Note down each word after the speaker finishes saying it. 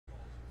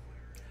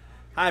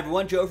Hi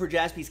everyone, Joe for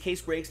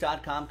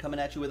JaspysCaseBreaks.com coming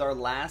at you with our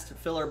last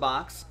filler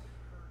box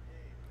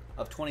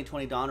of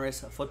 2020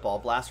 Donruss football,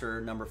 blaster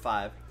number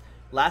 5.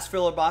 Last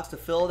filler box to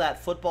fill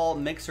that football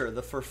mixer,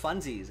 the For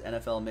Funsies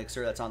NFL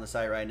mixer that's on the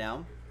site right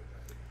now.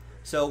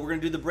 So we're going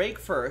to do the break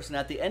first, and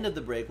at the end of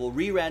the break, we'll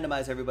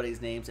re-randomize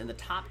everybody's names, and the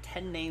top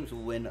 10 names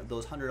will win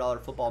those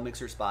 $100 football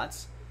mixer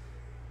spots.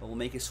 But we'll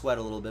make you sweat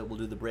a little bit. We'll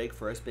do the break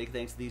first. Big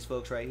thanks to these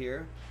folks right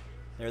here.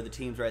 They're the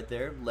teams right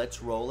there.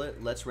 Let's roll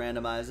it. Let's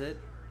randomize it.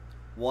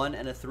 1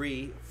 and a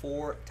 3,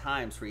 4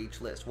 times for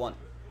each list. 1,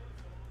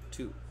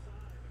 2,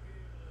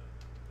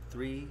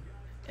 3,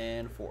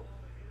 and 4.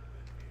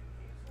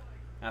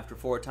 After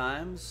 4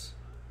 times,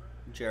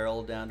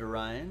 Gerald down to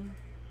Ryan.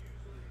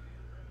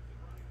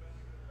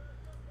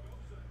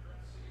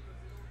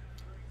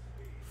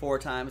 Four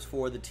times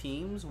for the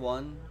teams.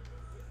 1,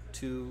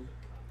 2,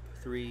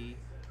 3,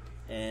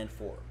 and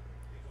 4.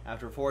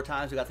 After 4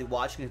 times, we got the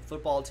Washington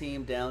football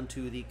team down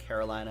to the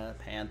Carolina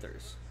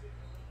Panthers.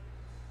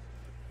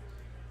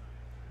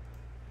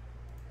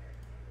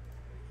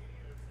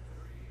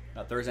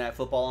 Got Thursday Night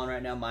Football on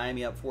right now.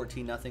 Miami up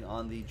 14-0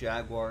 on the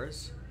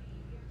Jaguars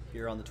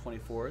here on the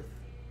 24th,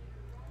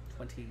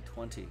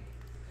 2020.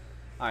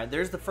 All right,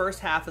 there's the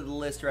first half of the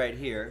list right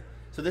here.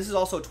 So this is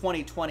also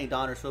 2020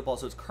 Donruss football,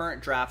 so it's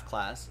current draft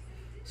class.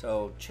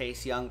 So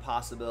Chase Young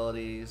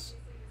possibilities,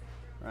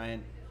 right?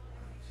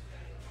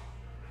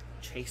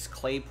 Chase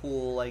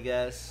Claypool, I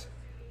guess.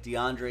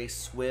 DeAndre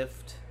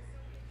Swift,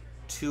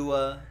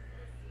 Tua,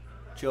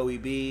 Joey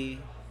B.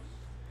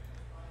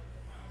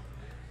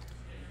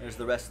 There's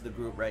the rest of the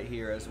group right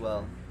here as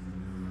well.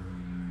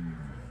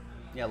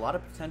 Yeah, a lot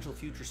of potential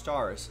future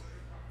stars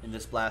in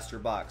this blaster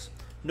box.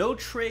 No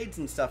trades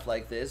and stuff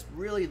like this.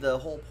 Really, the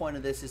whole point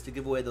of this is to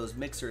give away those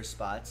mixer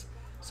spots.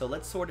 So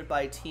let's sort it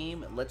by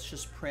team. Let's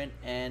just print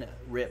and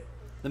rip.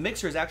 The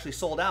mixer is actually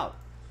sold out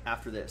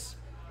after this.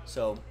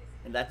 So,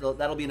 and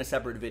that'll be in a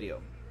separate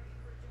video.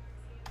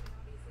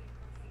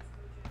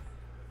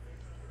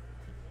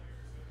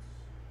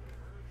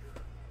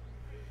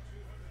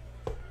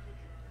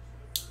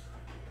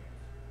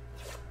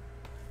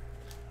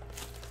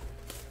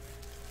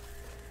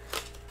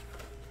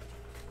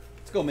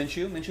 Let's go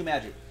Minshew. Minshew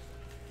Magic.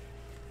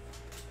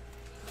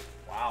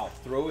 Wow,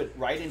 throw it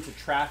right into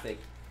traffic.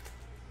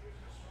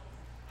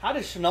 How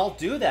did Chenault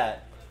do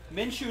that?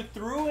 Minshew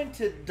threw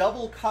into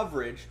double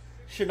coverage.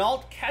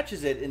 Chenault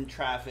catches it in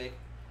traffic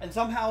and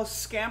somehow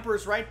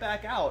scampers right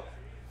back out.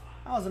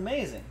 That was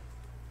amazing.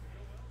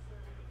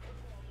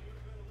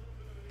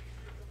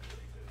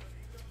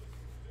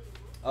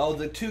 Oh,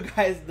 the two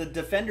guys, the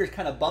defenders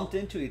kind of bumped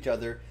into each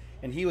other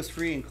and he was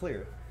free and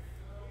clear.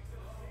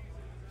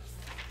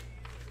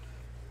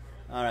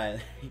 All right,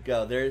 there you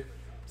go. There's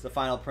the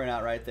final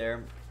printout right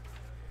there.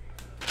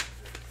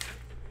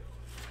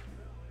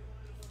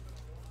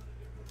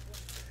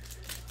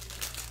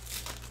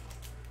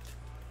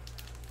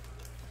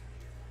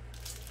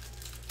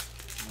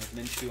 There's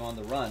Minshew on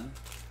the run.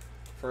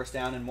 First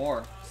down and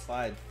more.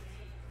 Slide.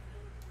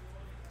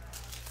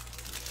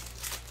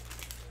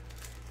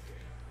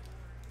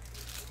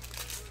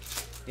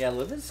 Yeah,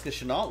 Laviska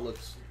Shenault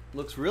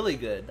looks really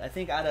good. I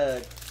think out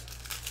of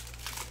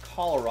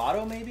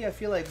Colorado, maybe. I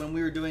feel like when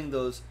we were doing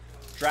those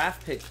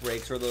draft pick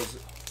breaks or those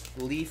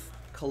Leaf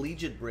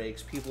collegiate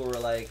breaks, people were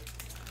like,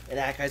 hey,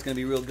 that guy's going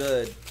to be real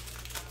good.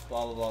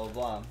 Blah, blah, blah, blah,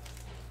 blah.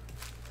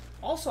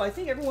 Also, I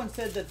think everyone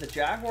said that the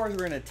Jaguars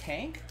were in a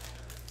tank.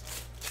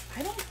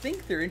 I don't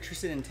think they're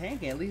interested in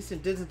tanking. At least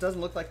it doesn't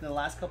look like in the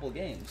last couple of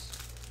games.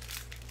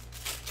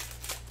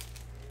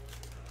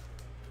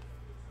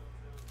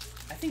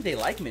 I think they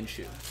like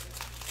Minshew.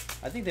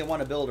 I think they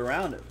want to build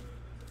around him.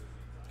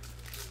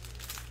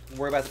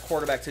 Worry about the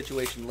quarterback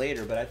situation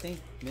later, but I think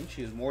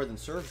Minshew is more than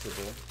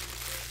serviceable.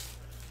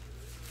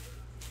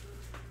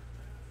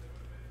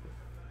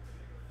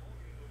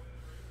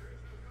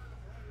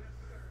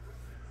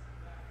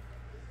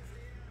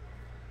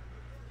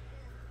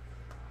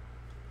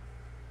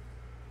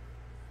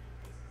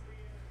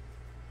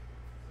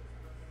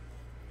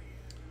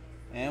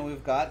 And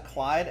we've got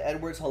Clyde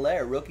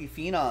Edwards-Helaire, rookie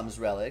Phenoms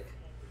relic.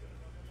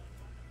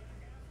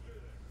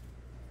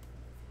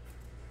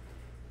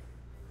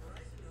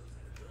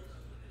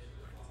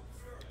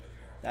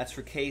 That's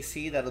for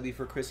KC. That'll be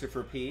for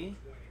Christopher P.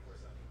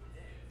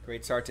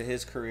 Great start to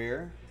his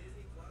career.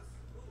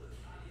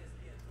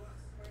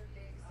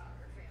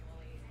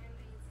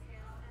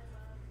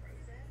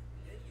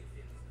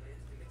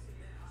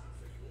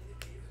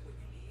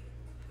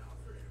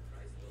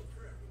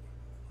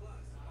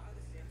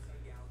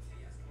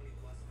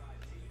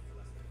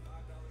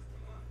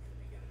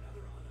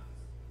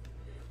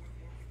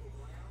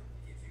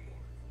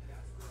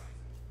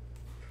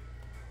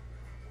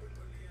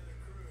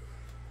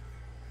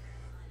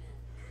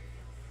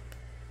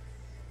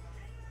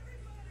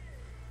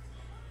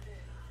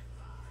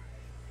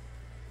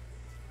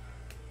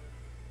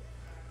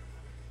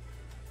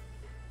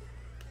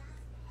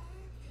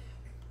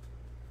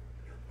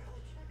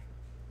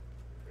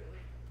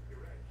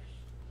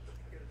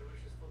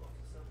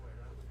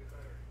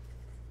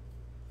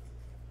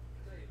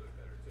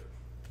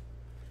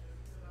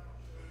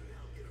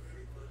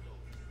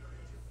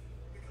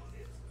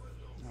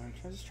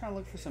 I'm just trying to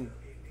look for some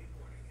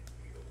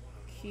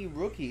key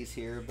rookies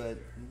here, but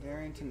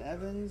Darrington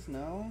Evans,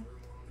 no.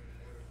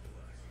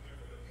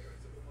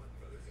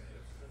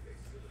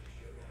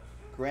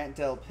 Grant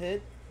Del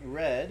Pitt,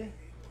 red.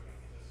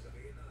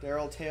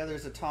 Darrell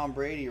Taylor's a Tom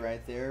Brady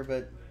right there,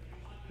 but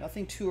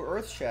nothing too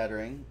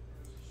earth-shattering.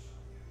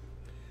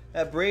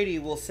 That Brady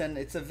will send,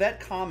 it's a vet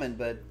common,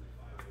 but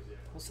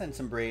we'll send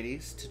some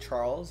Bradys to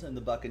Charles and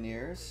the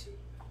Buccaneers.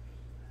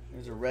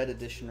 There's a red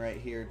edition right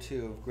here,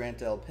 too, of Grant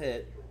Del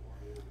Pitt.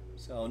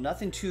 So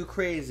nothing too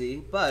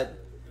crazy, but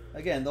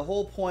again, the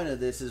whole point of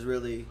this is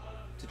really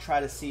to try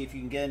to see if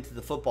you can get into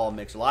the football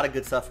mixer. A lot of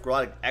good stuff, a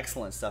lot of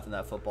excellent stuff in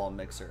that football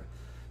mixer.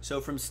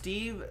 So from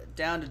Steve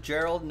down to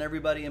Gerald and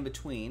everybody in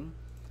between,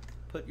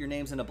 put your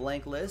names in a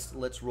blank list.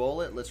 Let's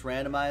roll it. Let's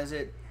randomize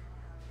it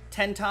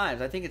 10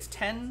 times. I think it's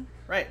 10,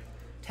 right?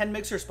 10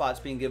 mixer spots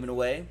being given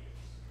away.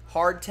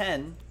 Hard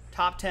 10,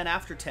 top 10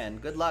 after 10.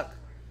 Good luck.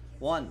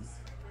 1,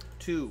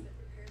 2,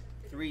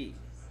 3,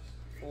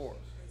 4,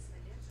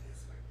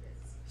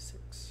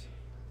 6,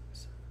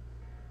 7.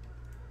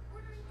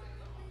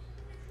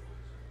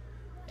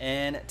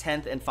 And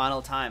 10th and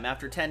final time.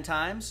 After 10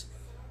 times,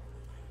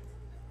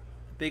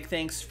 big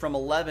thanks from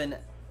 11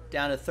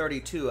 down to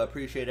 32. I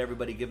appreciate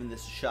everybody giving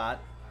this a shot.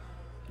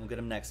 We'll get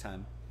them next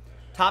time.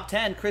 Top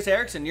 10, Chris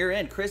Erickson, you're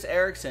in. Chris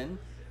Erickson,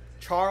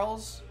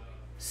 Charles,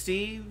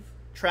 Steve,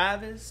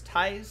 Travis,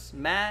 Tice,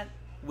 Matt,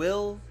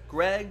 Will,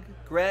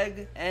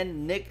 Greg,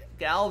 and Nick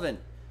Galvin.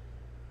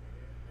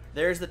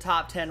 There's the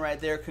top 10 right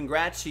there.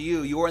 Congrats to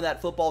you. You're in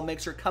that football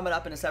mixer coming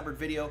up in a separate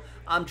video.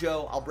 I'm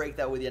Joe. I'll break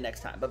that with you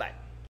next time. Bye-bye.